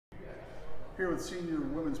Here with senior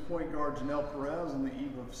women's point guard Janelle Perez on the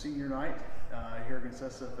eve of senior night here against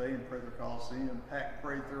SFA in Prather Coliseum. Packed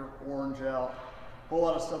Prather, orange out, a whole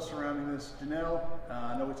lot of stuff surrounding this. Janelle,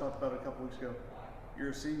 I know we talked about it a couple weeks ago. You're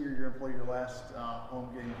a senior, you're going to play your last home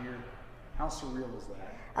game here. How surreal is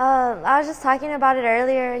that? I was just talking about it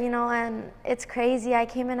earlier, and it's crazy. I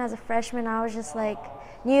came in as a freshman. I was just like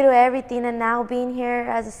new to everything, and now being here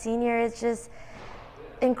as a senior, it's just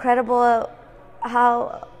incredible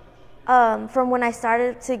how from when I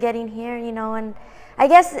started to getting here, and I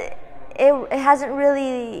guess it hasn't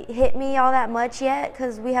really hit me all that much yet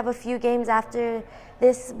because we have a few games after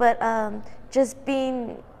this, but just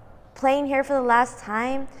playing here for the last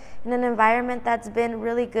time in an environment that's been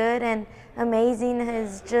really good and amazing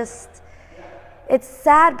is just, it's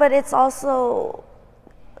sad, but it's also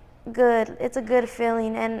good. It's a good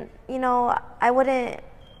feeling, and I wouldn't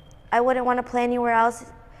want to play anywhere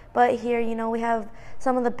else but here. We have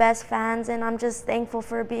some of the best fans, and I'm just thankful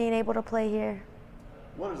for being able to play here.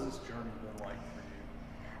 What has this journey been like for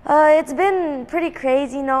you? It's been pretty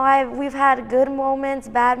crazy. We've had good moments,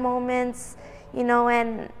 bad moments,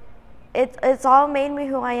 and it's all made me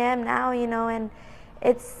who I am now, and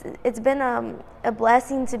it's been a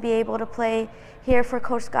blessing to be able to play here for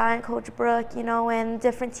Coach Scott and Coach Brooke, and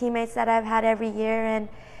different teammates that I've had every year. And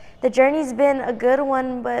the journey's been a good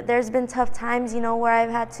one, but there's been tough times, where I've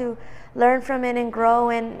had to learn from it and grow,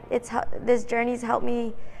 and this journey's helped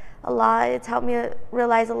me a lot. It's helped me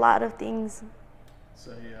realize a lot of things.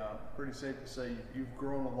 So pretty safe to say you've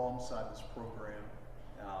grown alongside this program.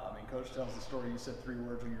 Coach tells the story. You said 3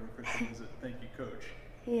 words when you were official visit. Thank you, Coach.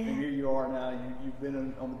 Yeah. And here you are now. You've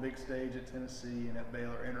been on the big stage at Tennessee and at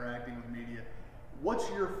Baylor, interacting with media. What's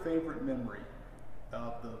your favorite memory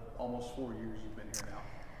of the almost 4 years you've been here now?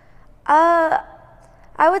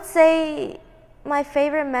 I would say my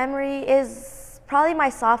favorite memory is probably my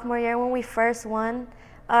sophomore year when we first won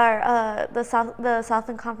the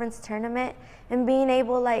Southland Conference tournament, and being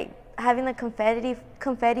able, having the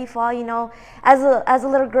confetti fall. As a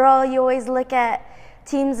little girl, you always look at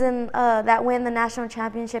teams that win the national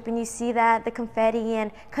championship, and you see the confetti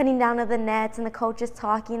and cutting down of the nets, and the coaches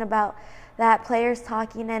talking about that, players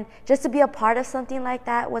talking, and just to be a part of something like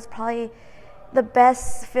that was probably the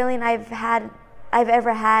best feeling I've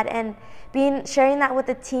ever had. And sharing that with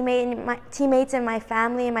my teammates and my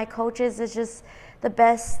family and my coaches is just the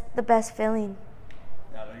best feeling.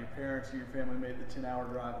 Now, your parents and your family made the 10-hour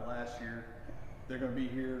drive last year. They're going to be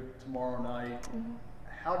here tomorrow night. Mm-hmm.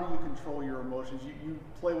 How do you control your emotions? You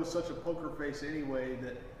play with such a poker face anyway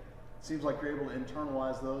that it seems like you're able to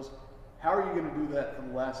internalize those. How are you going to do that for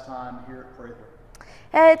the last time here at Prather?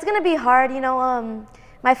 It's going to be hard.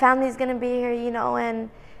 My family's going to be here,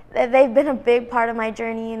 and they've been a big part of my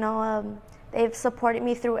journey. They've supported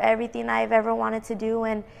me through everything I've ever wanted to do,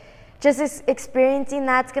 and just experiencing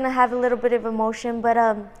that's going to have a little bit of emotion, but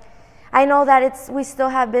I know that we still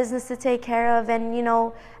have business to take care of, and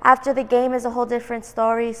after the game is a whole different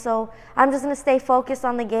story. So I'm just going to stay focused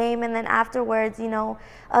on the game, and then afterwards,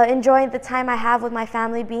 enjoying the time I have with my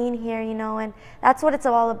family being here, and that's what it's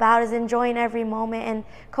all about, is enjoying every moment. And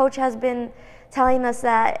Coach has been telling us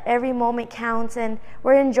that every moment counts, and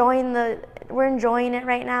we're enjoying it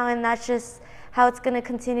right now, and that's just how it's going to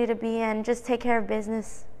continue to be, and just take care of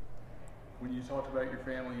business. When you talked about your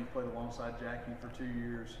family, you played alongside Jackie for 2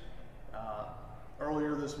 years.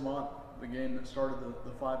 Earlier this month, the game that started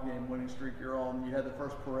the 5-game winning streak you're on, you had the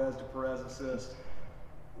first Perez to Perez assist.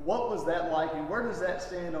 What was that like, and where does that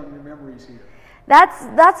stand on your memories here?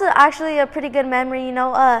 That's actually a pretty good memory.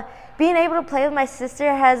 Being able to play with my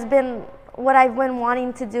sister has been what I've been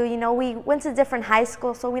wanting to do. We went to different high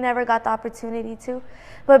schools, so we never got the opportunity to.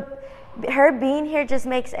 But her being here just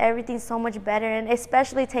makes everything so much better, and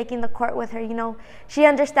especially taking the court with her. She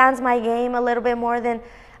understands my game a little bit more than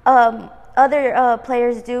other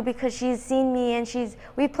players do, because she's seen me, and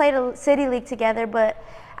we played a city league together, but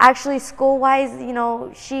actually school-wise,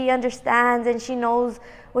 she understands and she knows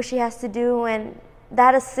what she has to do. And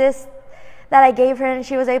that assist that I gave her, and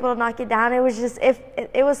she was able to knock it down, it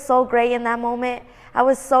was so great in that moment. I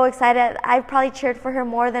was so excited. I probably cheered for her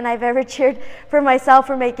more than I've ever cheered for myself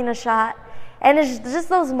for making a shot. And it's just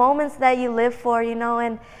those moments that you live for,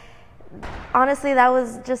 and honestly, that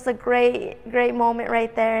was just a great moment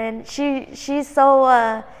right there. And she's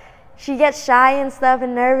so she gets shy and stuff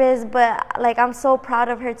and nervous, but I'm so proud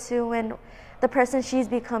of her too, and the person she's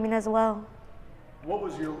becoming as well. What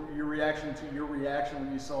was your reaction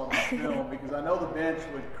when you saw it on film? Because I know the bench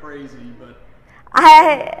went crazy, but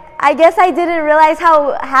I guess I didn't realize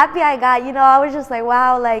how happy I got. I was just like,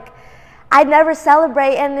 wow, I'd never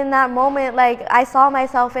celebrate, and in that moment, I saw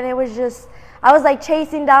myself, and it was just, I was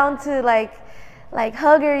chasing down to like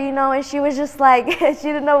hug her, you know, and she was just like, she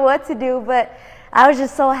didn't know what to do, but I was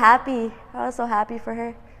just so happy. I was so happy for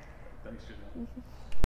her. Thanks, Janelle.